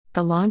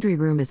The laundry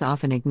room is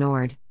often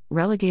ignored,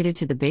 relegated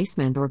to the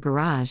basement or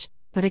garage,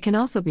 but it can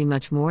also be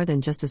much more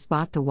than just a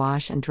spot to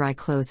wash and dry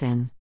clothes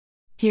in.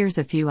 Here's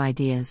a few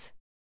ideas.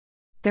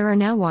 There are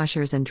now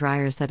washers and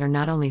dryers that are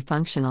not only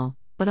functional,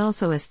 but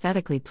also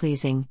aesthetically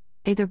pleasing,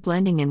 either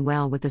blending in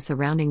well with the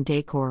surrounding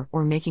decor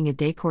or making a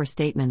decor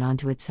statement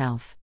onto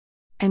itself.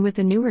 And with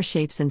the newer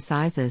shapes and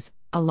sizes,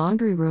 a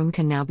laundry room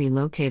can now be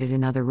located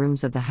in other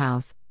rooms of the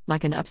house,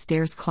 like an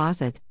upstairs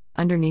closet,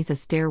 underneath a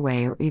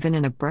stairway, or even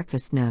in a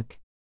breakfast nook.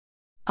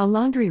 A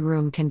laundry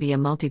room can be a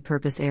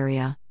multi-purpose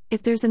area.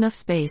 If there's enough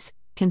space,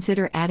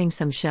 consider adding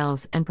some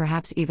shelves and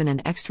perhaps even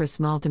an extra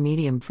small to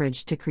medium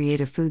fridge to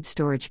create a food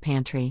storage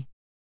pantry.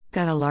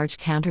 Got a large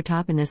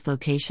countertop in this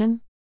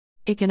location?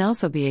 It can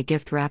also be a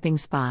gift wrapping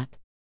spot.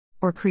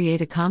 Or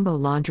create a combo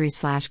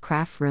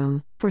laundry/craft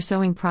room for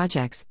sewing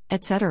projects,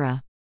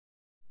 etc.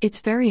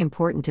 It's very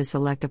important to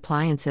select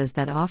appliances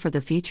that offer the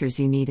features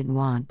you need and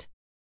want.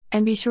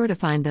 And be sure to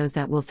find those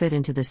that will fit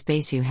into the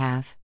space you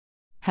have.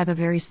 Have a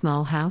very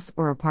small house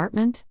or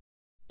apartment?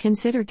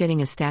 Consider getting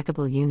a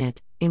stackable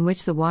unit, in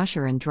which the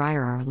washer and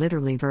dryer are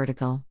literally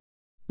vertical.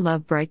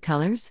 Love bright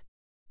colors?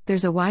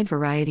 There's a wide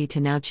variety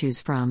to now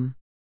choose from.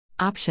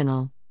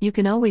 Optional, you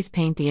can always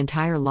paint the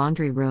entire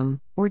laundry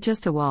room, or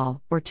just a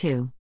wall or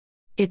two.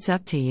 It's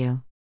up to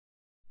you.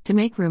 To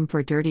make room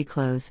for dirty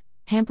clothes,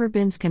 hamper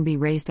bins can be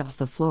raised off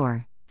the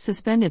floor,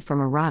 suspended from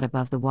a rod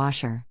above the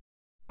washer.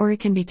 Or it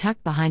can be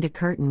tucked behind a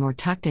curtain or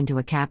tucked into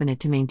a cabinet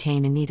to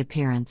maintain a neat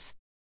appearance.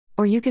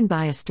 Or you can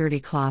buy a sturdy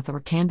cloth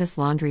or canvas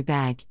laundry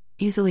bag,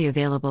 easily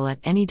available at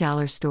any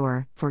dollar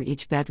store, for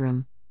each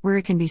bedroom, where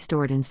it can be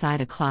stored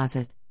inside a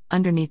closet,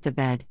 underneath the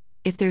bed,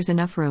 if there's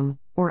enough room,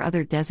 or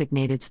other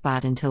designated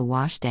spot until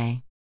wash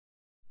day.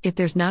 If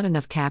there's not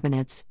enough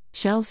cabinets,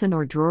 shelves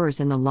or drawers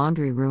in the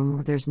laundry room,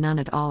 or there's none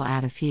at all,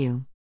 add a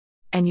few.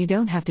 And you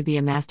don't have to be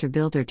a master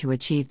builder to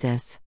achieve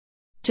this.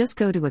 Just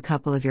go to a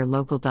couple of your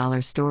local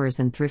dollar stores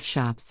and thrift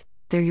shops.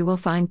 There you will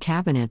find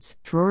cabinets,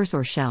 drawers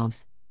or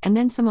shelves, and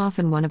then some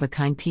often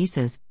one-of-a-kind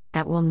pieces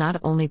that will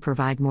not only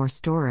provide more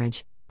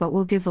storage, but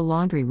will give the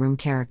laundry room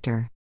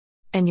character.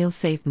 And you'll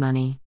save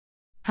money.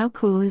 How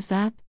cool is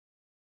that?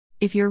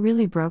 If you're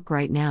really broke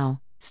right now,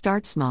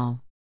 start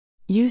small.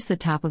 Use the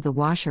top of the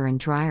washer and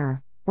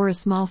dryer, or a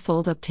small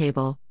fold-up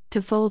table,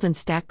 to fold and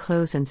stack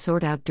clothes and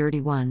sort out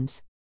dirty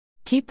ones.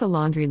 Keep the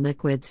laundry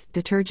liquids,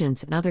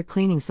 detergents and other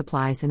cleaning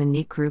supplies in a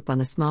neat group on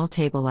the small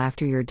table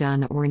after you're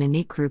done, or in a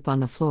neat group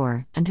on the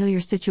floor, until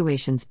your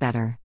situation's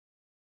better.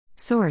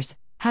 Source: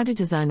 How to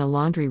Design a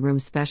Laundry Room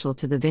Special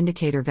to the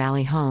Vindicator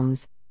Valley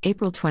Homes,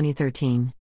 April 2013.